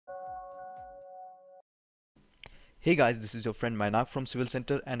Hey guys, this is your friend Mainak from Civil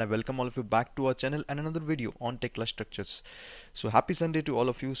Center and I welcome all of you back to our channel and another video on Tekla Structures. So happy Sunday to all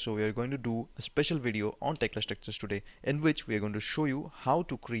of you. So we are going to do a special video on Tekla Structures today in which we are going to show you how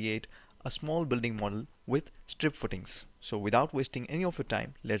to create a small building model with strip footings. So without wasting any of your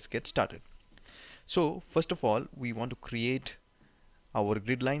time, let's get started. So first of all, we want to create our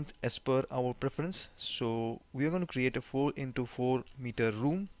grid lines as per our preference. So we are going to create a 4 into 4 meter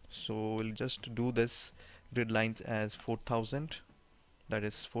room. So we'll just do this grid lines as 4000, that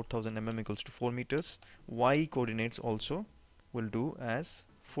is 4000 equals to 4 meters. Y coordinates also will do as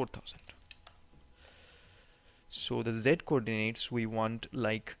 4000. So the Z coordinates we want,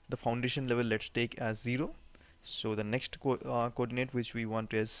 like the foundation level, let's take as 0. So the next coordinate which we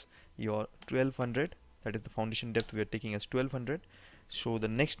want is your 1200, that is the foundation depth we are taking as 1200. So the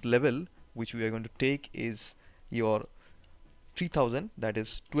next level which we are going to take is your 3000, that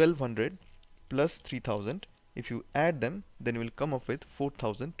is 1200 plus 3000. If you add them, then you will come up with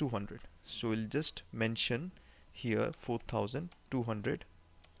 4200. So we'll just mention here 4200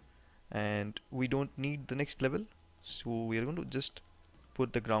 and we don't need the next level, so we are going to just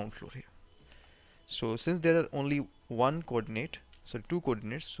put the ground floor here. So since there are only one coordinate, so two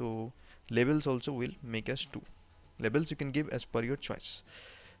coordinates, so labels also will make as 2. Labels you can give as per your choice.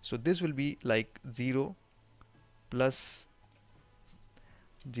 So this will be like 0 plus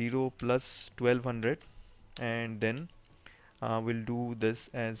 1200, and then we'll do this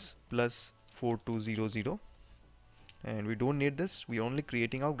as plus 4200, and we don't need this, we are only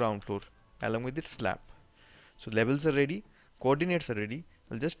creating our ground floor along with its slab. So labels are ready, coordinates are ready.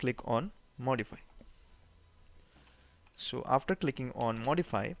 We'll just click on modify. So after clicking on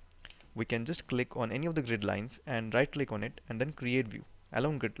modify, we can just click on any of the grid lines and right click on it and then create view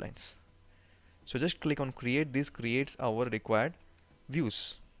along grid lines. So just click on create. This creates our required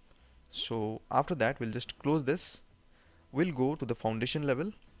views. So after that, we'll just close this. We'll go to the foundation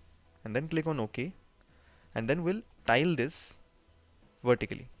level and then click on OK, and then we'll tile this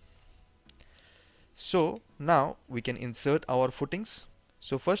vertically. So now we can insert our footings.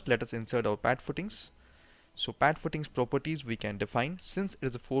 So first let us insert our pad footings. So pad footings properties we can define. Since it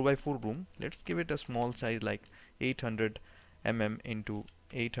is a 4x4 room, let's give it a small size like 800 mm into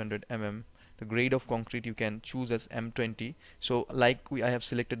 800 mm. The grade of concrete you can choose as M20. So like I have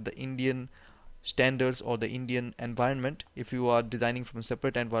selected the Indian standards or the Indian environment. If you are designing from a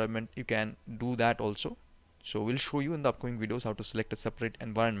separate environment, you can do that also. So we'll show you in the upcoming videos how to select a separate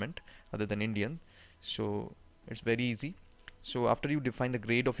environment other than Indian. So it's very easy. So after you define the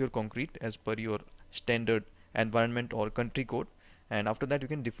grade of your concrete as per your standard environment or country code, and after that you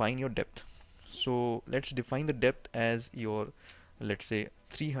can define your depth. So let's define the depth as your, let's say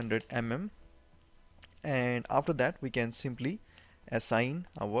 300 mm, and after that we can simply assign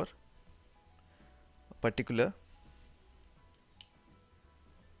our particular,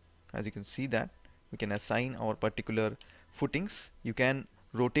 as you can see that we can assign our particular footings. You can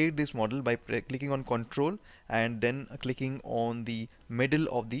rotate this model by clicking on control and then clicking on the middle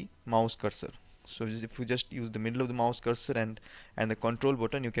of the mouse cursor. So if you just use the middle of the mouse cursor and the control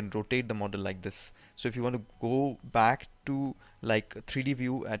button, you can rotate the model like this. So if you want to go back to like 3D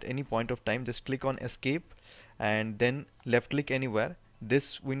view at any point of time, just click on escape and then left click anywhere.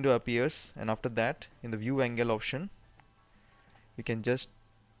 This window appears, and after that in the view angle option you can just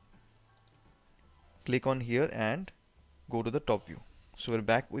click on here and go to the top view. So we're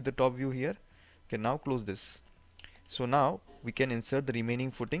back with the top view here. You can now close this. So now we can insert the remaining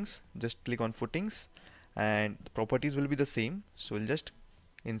footings. Just click on footings and the properties will be the same. So we'll just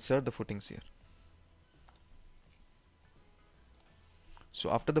insert the footings here.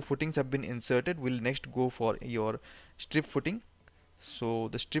 So after the footings have been inserted, we'll next go for your strip footing. So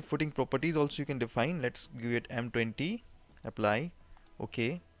the strip footing properties also you can define. Let's give it M20, apply,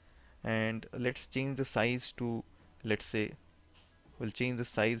 OK, and let's change the size to, let's say we'll change the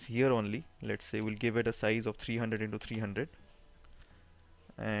size here only. Let's say we'll give it a size of 300 into 300,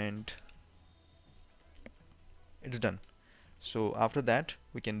 and it's done. So after that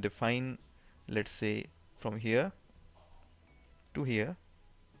we can define, let's say from here to here,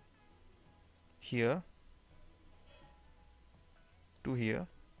 here to here,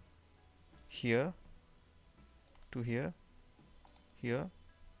 here to here, here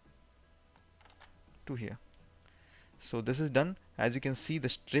to here. So this is done. As you can see, the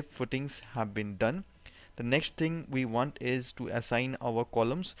strip footings have been done. the next thing we want is to assign our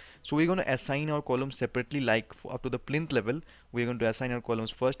columns. So we're going to assign our columns separately, like up to the plinth level we're going to assign our columns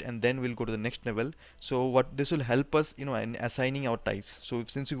first, and then we'll go to the next level. So what this will help us, you know, in assigning our ties. So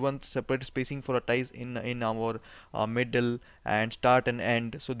since we want separate spacing for our ties in our middle and start and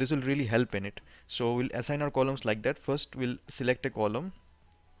end, so this will really help in it. So we'll assign our columns like that. First we'll select a column,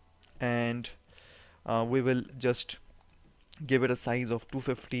 and we will just give it a size of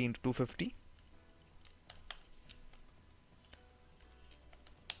 250 into 250,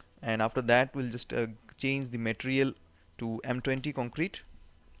 and after that we'll just change the material to M20 concrete.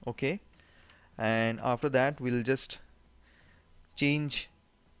 Okay, and after that we'll just change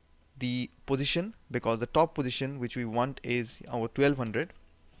the position, because the top position which we want is our 1200.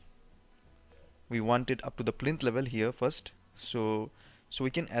 We want it up to the plinth level here first. So we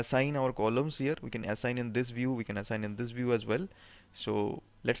can assign our columns here. We can assign in this view, we can assign in this view as well. So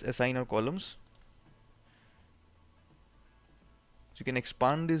let's assign our columns. So you can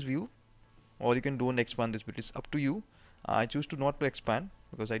expand this view, or you can don't expand this, but it's up to you. I choose to not to expand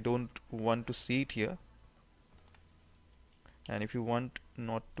because I don't want to see it here. And if you want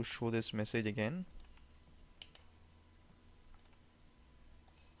not to show this message again,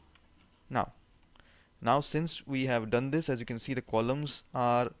 now since we have done this, as you can see the columns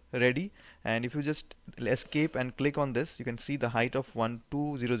are ready, and if you just escape and click on this, you can see the height of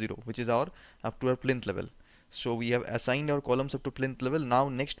 1200, which is our up to our plinth level. So we have assigned our columns up to plinth level. Now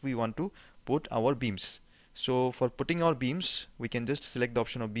next we want to put our beams. So for putting our beams, we can just select the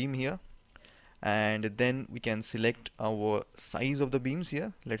option of beam here, and then we can select our size of the beams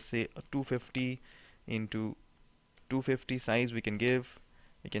here. Let's say a 250 into 250 size we can give.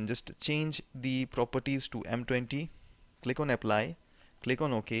 We can just change the properties to M20, click on apply, click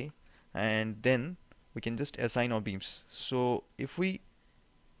on OK, and then we can just assign our beams. So if we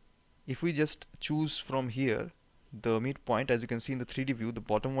just choose from here the midpoint, as you can see in the 3D view, the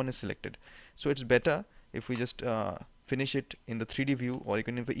bottom one is selected. So it's better if we just finish it in the 3D view, or you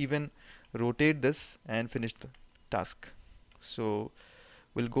can even rotate this and finish the task. So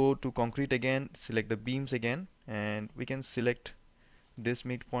we'll go to concrete again, select the beams again, and we can select this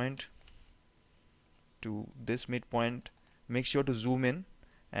midpoint to this midpoint. Make sure to zoom in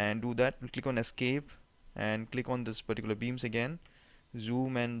and do that. We'll click on escape and click on this particular beams again,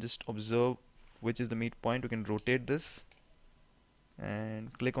 zoom and just observe which is the midpoint. We can rotate this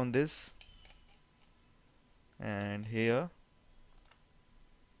and click on this, and here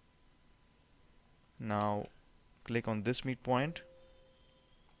now click on this midpoint,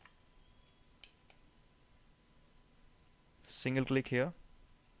 single click here,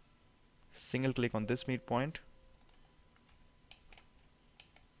 single click on this midpoint,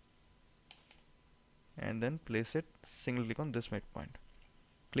 and then place it, single click on this midpoint,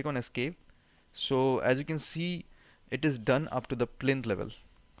 click on escape. So as you can see, it is done up to the plinth level.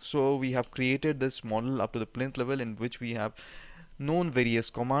 So we have created this model up to the plinth level, in which we have known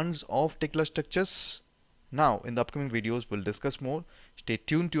various commands of Tekla Structures. Now in the upcoming videos we'll discuss more. Stay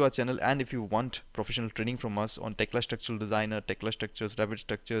tuned to our channel, and if you want professional training from us on Tekla Structural Designer, Tekla Structures, Revit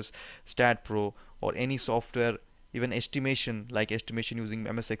Structures, STAAD Pro, or any software, even estimation like estimation using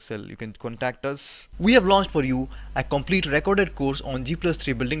MS Excel, you can contact us. We have launched for you a complete recorded course on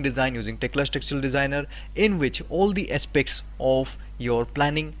G+3 building design using Tekla Structural Designer, in which all the aspects of your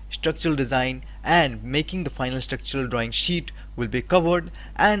planning, structural design, and making the final structural drawing sheet will be covered.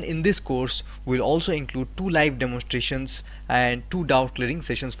 And in this course we'll also include 2 live demonstrations and 2 doubt clearing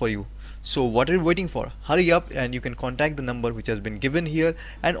sessions for you. So what are you waiting for? Hurry up, and you can contact the number which has been given here,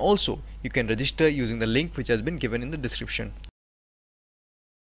 and also you can register using the link which has been given in the description.